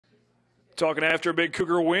Talking after a big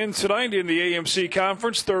Cougar win tonight in the AMC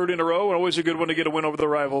Conference, third in a row, and always a good one to get a win over the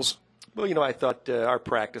rivals. Well, I thought our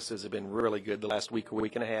practices have been really good the last week or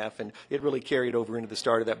week and a half, and it really carried over into the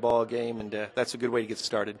start of that ball game, and that's a good way to get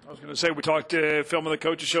started. I was going to say, we talked filming the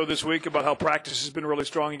coaches show this week about how practice has been really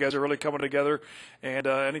strong. You guys are really coming together, and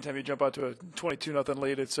anytime you jump out to a 22-0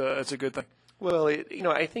 lead, it's a good thing. Well,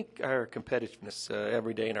 I think our competitiveness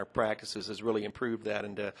every day in our practices has really improved that,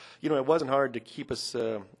 and it wasn't hard to keep us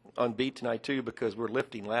on beat tonight too, because we're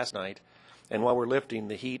lifting last night. And while we're lifting,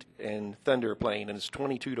 the Heat and Thunder are playing, and it's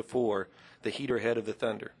 22-4. The Heat are ahead of the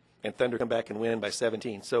Thunder, and Thunder come back and win by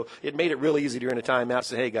 17. So it made it real easy during a timeout to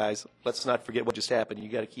say, "Hey guys, let's not forget what just happened. You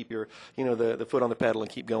got to keep your, the foot on the pedal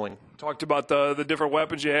and keep going." Talked about the different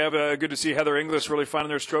weapons you have. Good to see Heather Inglis really finding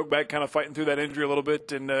their stroke back, kind of fighting through that injury a little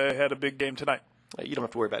bit, and had a big game tonight. You don't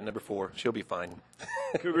have to worry about number 4. She'll be fine.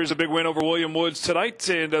 Cougars a big win over William Woods tonight,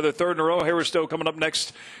 and the third in a row. Harrisstow coming up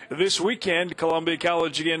next this weekend. Columbia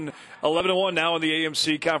College again, 11-1 now in the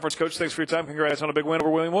AMC Conference. Coach, thanks for your time. Congrats on a big win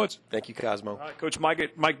over William Woods. Thank you, Cosmo. All right, Coach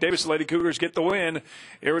Mike Davis, Lady Cougars get the win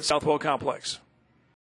here at Southwell Complex.